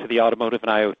bit into the automotive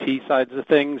and IoT sides of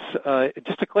things.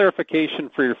 Just a clarification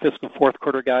for your fiscal fourth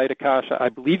quarter guide, Akash. I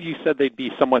believe you said they'd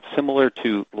be somewhat similar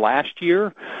to last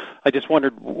year. I just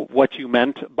wondered what you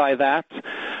meant by that.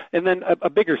 And then a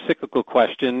bigger cyclical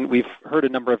question. We've heard a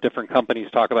number of different companies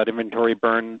talk about inventory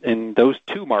burn in those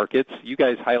two markets. You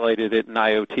guys highlighted it in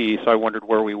IoT, so I wondered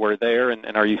where we were there,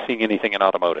 and are you seeing anything in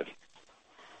automotive?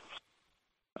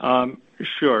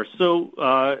 Sure. So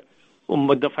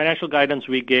the financial guidance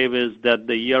we gave is that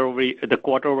the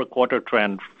quarter-over-quarter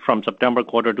trend from September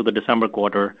quarter to the December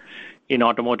quarter in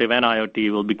automotive and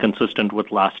IoT will be consistent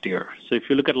with last year. So if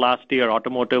you look at last year,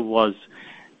 automotive was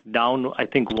down, I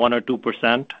think, 1 or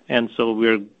 2%, and so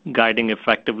we're guiding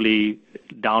effectively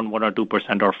down 1 or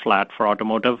 2% or flat for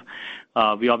automotive.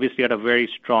 We obviously had a very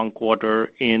strong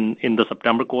quarter in the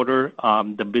September quarter.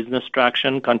 The business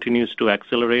traction continues to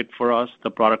accelerate for us.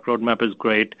 The product roadmap is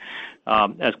great.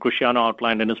 As Cristiano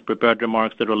outlined in his prepared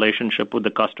remarks, the relationship with the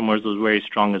customers was very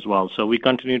strong as well. So we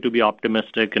continue to be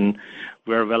optimistic, and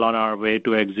we're well on our way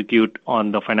to execute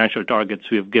on the financial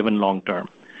targets we have given long term.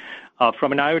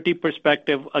 From an IoT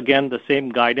perspective, again, the same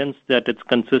guidance that it's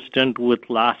consistent with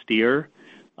last year,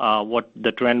 what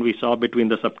the trend we saw between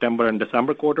the September and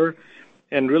December quarter.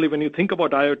 And really, when you think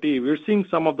about IoT, we're seeing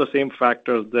some of the same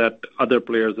factors that other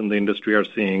players in the industry are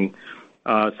seeing.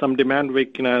 Some demand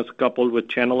weakness coupled with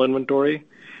channel inventory.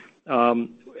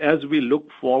 As we look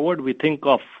forward, we think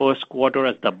of first quarter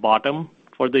as the bottom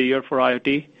for the year for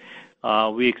IoT.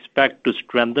 We expect to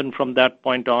strengthen from that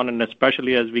point on, and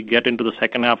especially as we get into the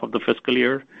second half of the fiscal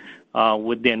year,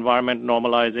 with the environment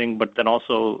normalizing, but then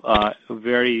also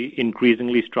very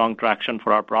increasingly strong traction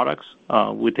for our products.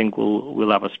 We think we'll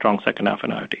have a strong second half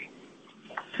in IoT.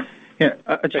 Yeah,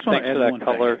 I just want to add one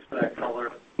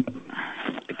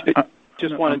thing.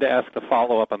 Just wanted to ask the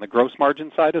follow-up on the gross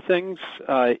margin side of things.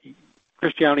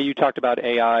 Cristiano, you talked about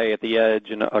AI at the edge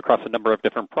and across a number of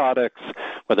different products,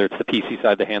 whether it's the PC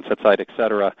side, the handset side, et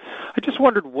cetera. I just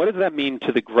wondered, what does that mean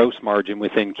to the gross margin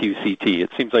within QCT? It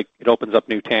seems like it opens up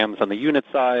new TAMs on the unit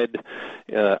side,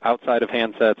 outside of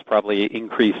handsets, probably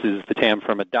increases the TAM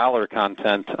from $1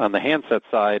 content on the handset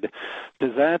side.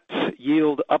 Does that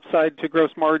yield upside to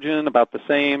gross margin, about the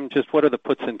same? Just what are the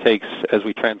puts and takes as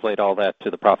we translate all that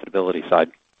to the profitability side?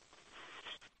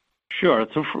 Sure.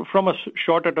 So from a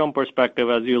shorter-term perspective,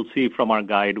 as you'll see from our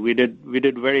guide, we did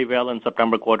very well in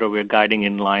September quarter. We're guiding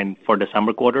in line for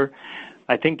December quarter.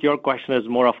 I think your question is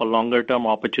more of a longer-term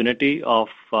opportunity of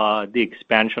the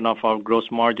expansion of our gross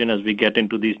margin as we get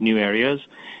into these new areas.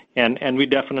 And we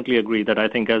definitely agree that I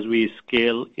think as we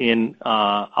scale in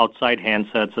outside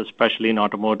handsets, especially in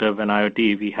automotive and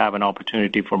IoT, we have an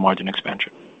opportunity for margin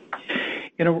expansion.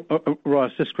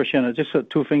 Ross, this is Cristiano. Just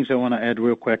two things I want to add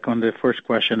real quick on the first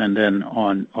question and then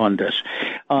on this.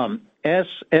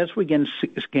 As we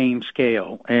gain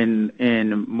scale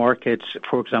in markets,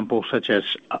 for example, such as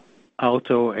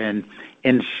auto and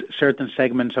in certain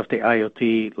segments of the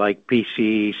IoT, like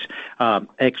PCs,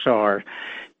 XR,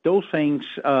 those things,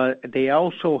 they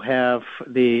also have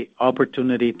the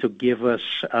opportunity to give us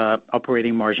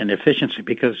operating margin efficiency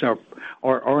because our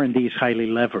R&D is highly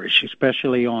leveraged,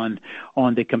 especially on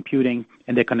the computing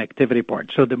and the connectivity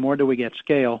part. So the more that we get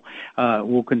scale,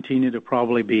 we'll continue to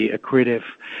probably be accretive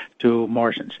to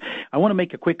margins. I want to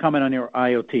make a quick comment on your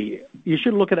IoT. You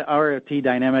should look at the IoT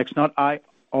dynamics, not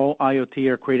all IoT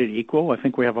are created equal. I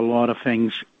think we have a lot of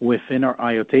things within our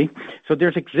IoT. So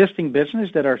there's existing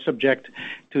business that are subject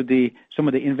to some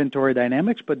of the inventory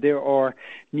dynamics, but there are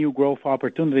new growth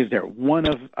opportunities there.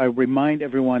 I remind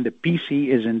everyone the PC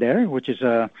is in there, which is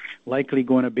likely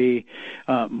going to be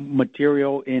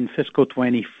material in fiscal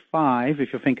 25.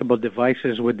 If you think about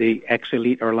devices with the X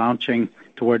Elite are launching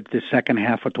towards the second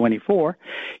half of 24,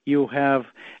 you have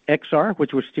XR,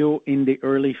 which was still in the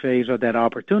early phase of that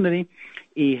opportunity.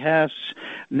 It has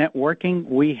networking.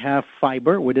 We have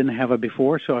fiber. We didn't have it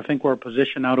before, so I think we're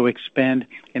positioned now to expand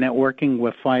in networking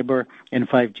with fiber and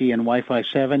 5G and Wi-Fi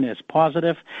 7 is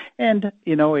positive. And,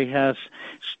 it has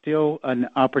still an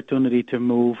opportunity to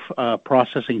move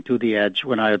processing to the edge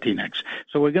when IoT next.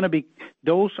 So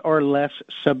those are less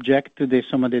subject to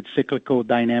some of the cyclical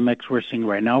dynamics we're seeing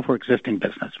right now for existing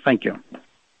business. Thank you.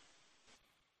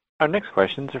 Our next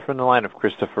questions are from the line of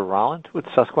Christopher Rolland with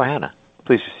Susquehanna.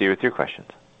 Please proceed with your questions.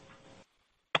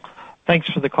 Thanks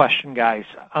for the question, guys.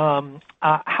 How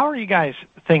are you guys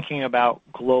thinking about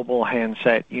global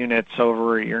handset units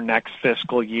over your next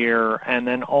fiscal year? And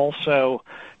then also,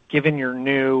 given your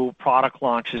new product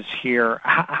launches here,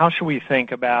 how should we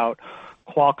think about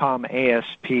Qualcomm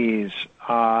ASPs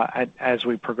as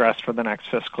we progress for the next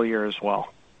fiscal year as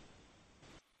well?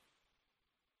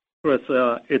 Chris,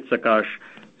 it's Akash.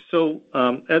 So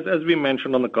as we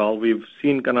mentioned on the call, we've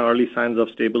seen kind of early signs of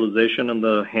stabilization in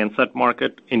the handset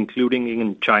market, including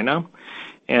in China.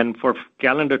 And for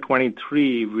calendar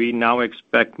 23, we now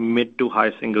expect mid to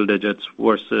high single digits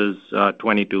versus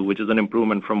 22, which is an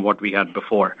improvement from what we had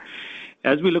before.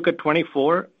 As we look at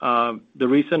 24, the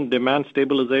recent demand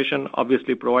stabilization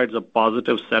obviously provides a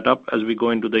positive setup as we go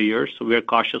into the year. So we are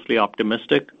cautiously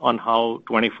optimistic on how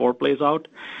 24 plays out.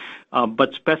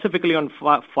 But specifically on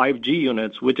 5G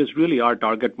units, which is really our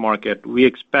target market, we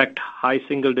expect high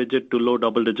single-digit to low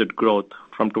double-digit growth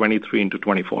from 23 into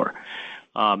 24.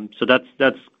 So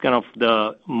that's kind of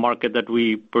the market that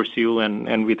we pursue,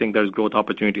 and we think there's growth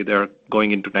opportunity there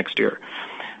going into next year.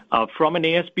 From an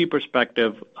ASP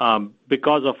perspective,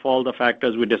 because of all the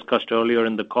factors we discussed earlier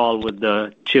in the call with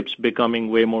the chips becoming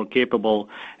way more capable,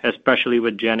 especially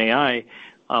with Gen AI,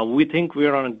 we think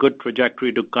we're on a good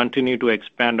trajectory to continue to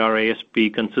expand our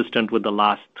ASP consistent with the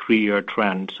last 3-year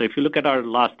trend. So if you look at our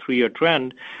last 3-year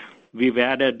trend, we've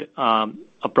added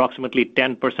approximately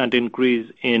 10% increase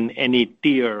in any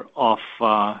tier of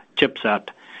chipset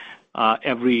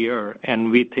every year.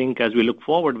 And we think as we look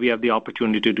forward, we have the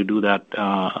opportunity to do that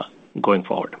going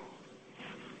forward.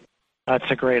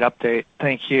 That's a great update.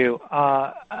 Thank you.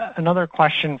 Another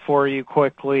question for you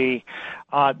quickly.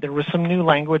 There was some new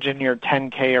language in your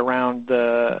 10K around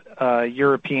the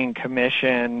European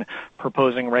Commission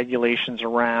proposing regulations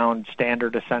around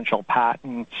standard essential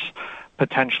patents,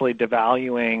 potentially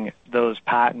devaluing those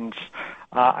patents.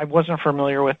 I wasn't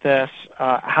familiar with this.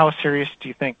 How serious do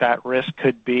you think that risk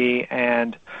could be?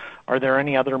 And are there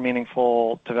any other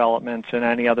meaningful developments in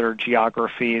any other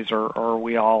geographies, or are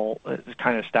we all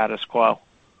kind of status quo?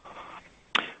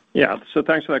 Yeah, so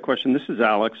thanks for that question. This is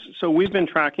Alex. So we've been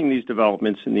tracking these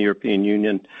developments in the European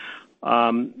Union.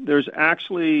 There's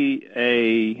actually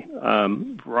a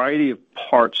variety of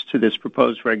parts to this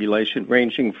proposed regulation,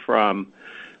 ranging from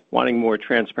wanting more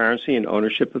transparency and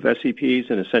ownership of SEPs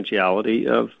and essentiality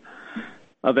of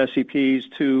SEPs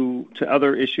to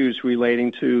other issues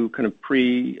relating to kind of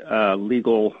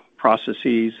pre-legal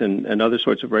processes and other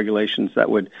sorts of regulations that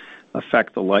would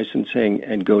affect the licensing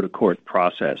and go-to-court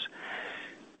process.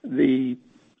 The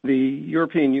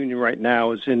European Union right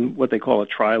now is in what they call a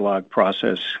trilogue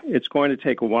process. It's going to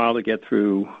take a while to get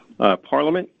through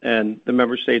Parliament, and the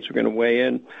member states are going to weigh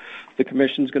in. The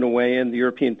Commission's going to weigh in. The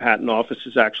European Patent Office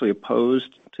is actually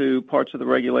opposed to parts of the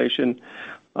regulation.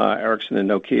 Ericsson and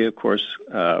Nokia, of course,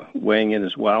 weighing in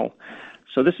as well.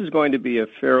 So this is going to be a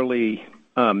fairly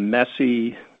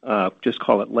messy, just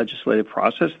call it legislative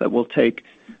process that will take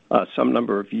some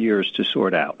number of years to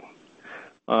sort out.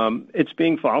 It's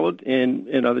being followed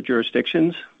in other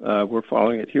jurisdictions. We're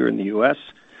following it here in the U.S.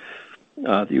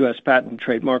 The U.S. Patent and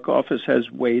Trademark Office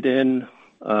has weighed in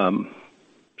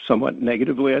somewhat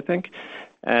negatively, I think,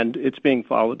 and it's being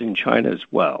followed in China as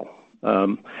well.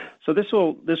 So this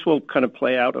will kind of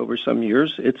play out over some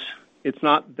years. It's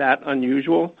not that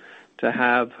unusual to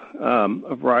have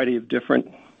a variety of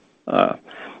different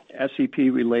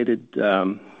SEP-related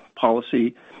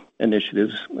policy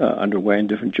initiatives underway in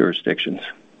different jurisdictions.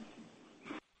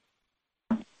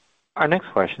 Our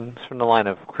next question is from the line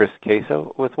of Chris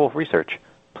Caso with Wolfe Research.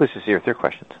 Please proceed with your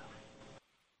questions.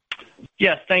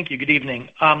 Yes, thank you. Good evening.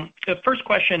 The first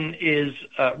question is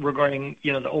regarding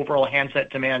the overall handset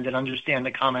demand, and understand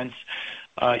the comments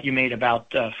you made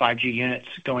about 5G units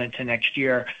going into next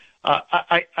year.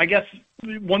 I guess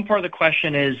one part of the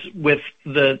question is with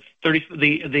the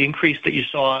increase that you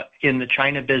saw in the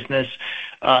China business,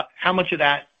 how much of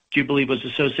that do you believe was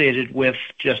associated with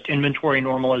just inventory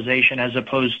normalization as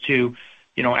opposed to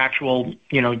actual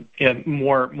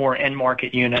more end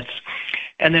market units?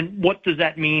 And then what does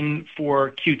that mean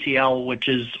for QTL, which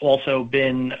has also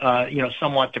been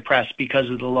somewhat depressed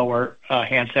because of the lower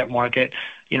handset market?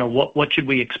 What should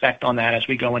we expect on that as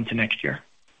we go into next year?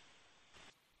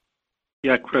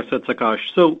 Yeah, Chris, it's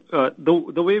Akash. So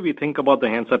the way we think about the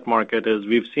handset market is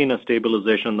we've seen a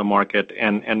stabilization in the market,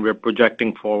 and we're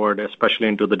projecting forward, especially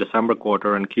into the December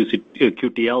quarter and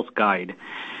QTL's guide,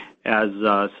 as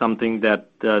something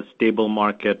that the stable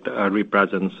market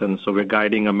represents. And so we're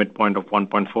guiding a midpoint of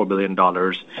 $1.4 billion,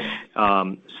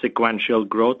 sequential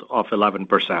growth of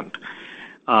 11%.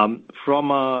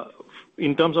 From a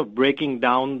in terms of breaking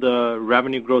down the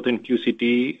revenue growth in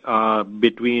QCT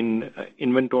between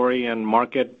inventory and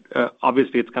market,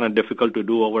 obviously it's kind of difficult to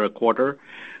do over a quarter.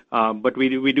 But we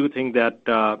do think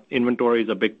that inventory is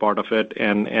a big part of it,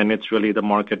 and it's really the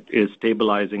market is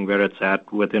stabilizing where it's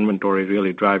at, with inventory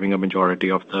really driving a majority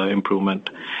of the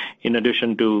improvement, in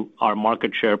addition to our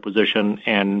market share position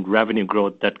and revenue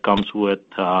growth that comes with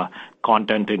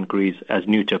content increase as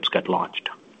new chips get launched.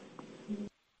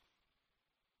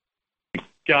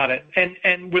 Got it.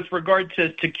 And with regard to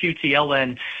QTL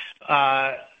then,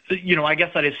 I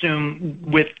guess I'd assume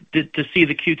to see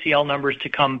the QTL numbers to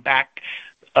come back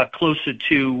closer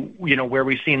to, where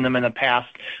we've seen them in the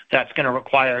past, that's going to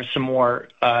require some more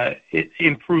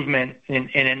improvement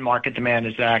in market demand.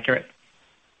 Is that accurate?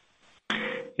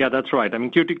 Yeah, that's right. I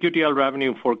mean, QTL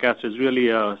revenue forecast is really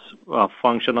a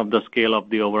function of the scale of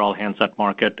the overall handset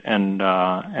market, and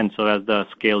so as the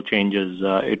scale changes,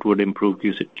 it would improve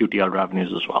QTL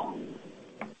revenues as well.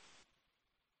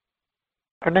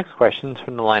 Our next question is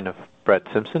from the line of Brett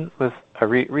Simpson with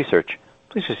Research.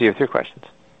 Please proceed with your questions.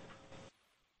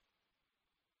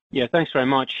 Yeah, thanks very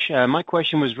much. My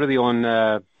question was really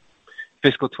on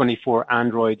fiscal 24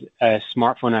 Android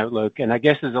smartphone outlook, and I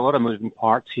guess there's a lot of moving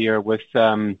parts here with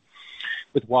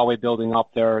Huawei building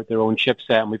up their own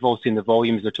chipset, and we've all seen the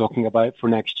volumes they're talking about for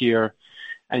next year.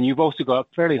 And you've also got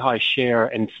a fairly high share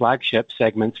in flagship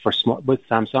segments with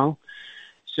Samsung.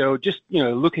 So just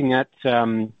looking at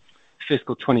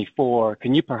fiscal 24,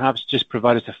 can you perhaps just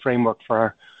provide us a framework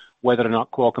for whether or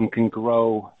not Qualcomm can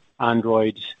grow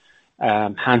Android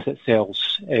handset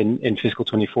sales in fiscal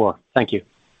 24? Thank you.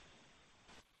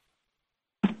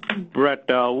 Brett,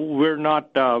 we're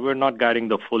not guiding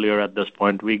the full year at this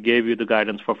point. We gave you the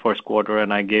guidance for first quarter,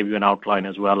 and I gave you an outline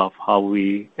as well of how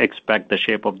we expect the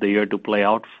shape of the year to play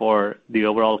out for the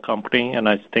overall company, and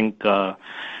I think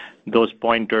those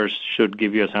pointers should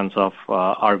give you a sense of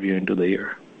our view into the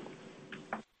year.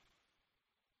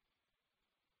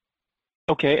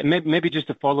 Okay, maybe just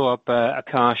to follow up,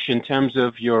 Akash, in terms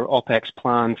of your OpEx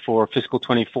plan for fiscal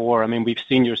 24, I mean, we've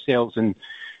seen your sales in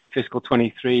fiscal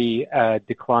 23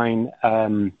 decline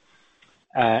and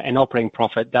operating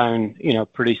profit down,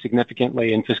 pretty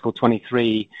significantly in fiscal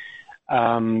 23.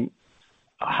 How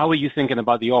are you thinking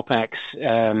about the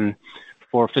OpEx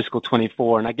for fiscal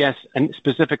 24? And I guess, and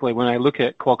specifically when I look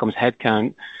at Qualcomm's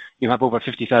headcount, you have over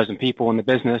 50,000 people in the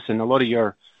business, and a lot of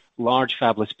your large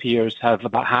fabless peers have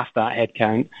about half that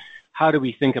headcount. How do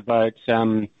we think about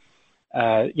the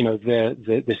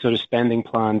sort of spending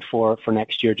plan for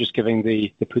next year, just giving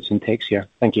the puts and takes here?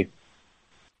 Thank you.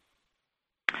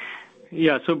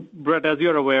 Yeah, so Brett, as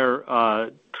you're aware,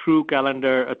 through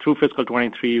fiscal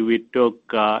 23, we took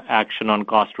action on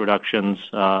cost reductions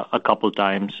a couple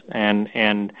times,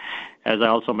 and as I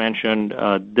also mentioned,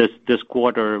 this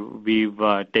quarter we've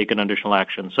taken additional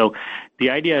action. So the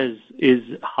idea is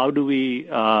how do we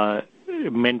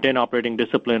maintain operating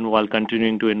discipline while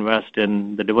continuing to invest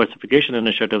in the diversification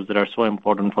initiatives that are so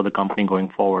important for the company going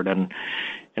forward, and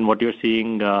what you're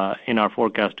seeing in our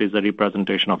forecast is a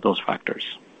representation of those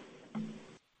factors.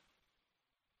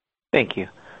 Thank you.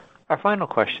 Our final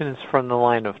question is from the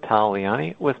line of Tal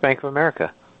Liani with Bank of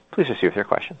America. Please proceed with your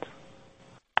questions.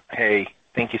 Hey,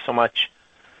 thank you so much.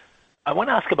 I want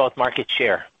to ask about market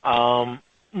share.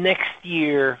 Next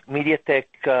year,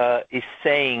 MediaTek is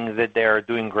saying that they're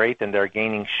doing great and they're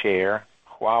gaining share.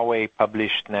 Huawei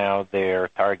published now their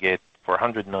target for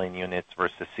 100 million units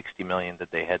versus 60 million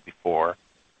that they had before.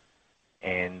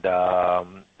 And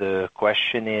the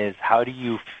question is, how do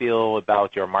you feel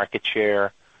about your market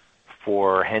share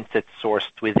for handsets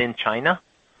sourced within China?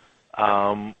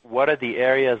 What are the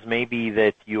areas maybe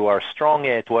that you are strong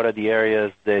at? What are the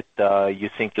areas that you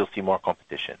think you'll see more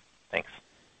competition? Thanks.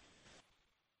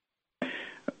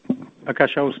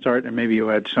 Akash, I will start, and maybe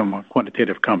you add some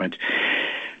quantitative comments.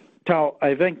 Tal,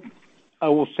 I think I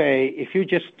will say, if you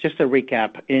just a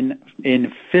recap,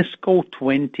 in fiscal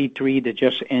 23 that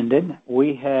just ended,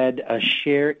 we had a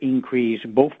share increase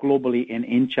both globally and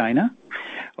in China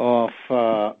of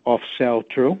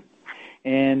sell-through.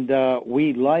 And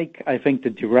we like, I think,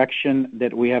 the direction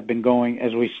that we have been going.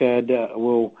 As we said,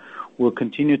 we'll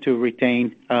continue to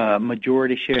retain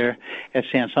majority share at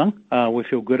Samsung. We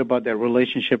feel good about that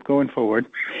relationship going forward.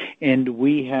 And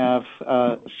we have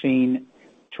seen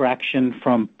traction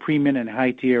from premium and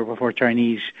high tier of our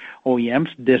Chinese OEMs.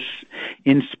 This,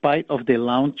 in spite of the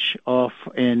launch of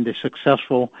and the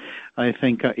successful, I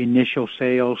think, initial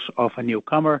sales of a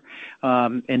newcomer,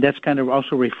 and that's kind of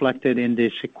also reflected in the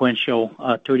sequential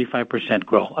 35%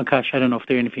 growth. Akash, I don't know if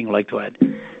there's anything you'd like to add.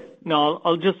 No,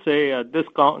 I'll just say this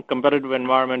competitive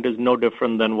environment is no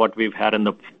different than what we've had in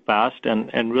the past.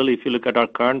 And really, if you look at our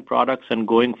current products and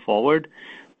going forward,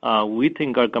 we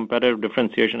think our competitive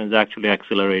differentiation is actually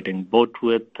accelerating, both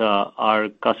with our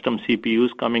custom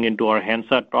CPUs coming into our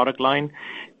handset product line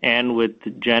and with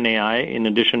Gen AI, in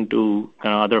addition to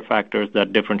other factors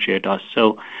that differentiate us.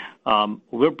 So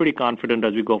we're pretty confident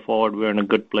as we go forward. We're in a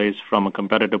good place from a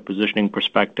competitive positioning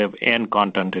perspective and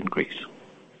content increase.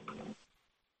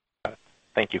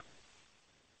 Thank you.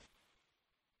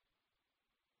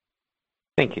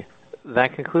 Thank you.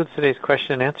 That concludes today's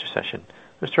question and answer session.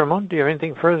 Mr. Ramon, do you have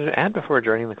anything further to add before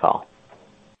joining the call?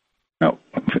 No.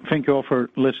 Thank you all for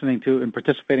listening to and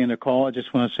participating in the call. I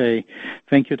just want to say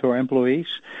thank you to our employees,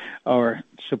 our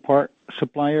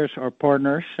suppliers, our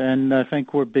partners, and I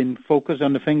think we've been focused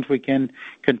on the things we can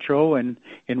control and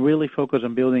really focus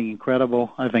on building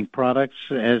incredible, I think, products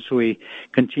as we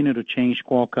continue to change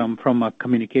Qualcomm from a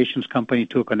communications company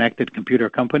to a connected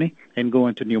computer company and go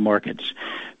into new markets.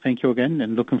 Thank you again,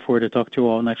 and looking forward to talk to you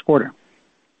all next quarter.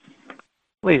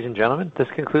 Ladies and gentlemen, this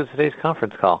concludes today's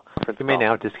conference call. You may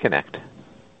now disconnect.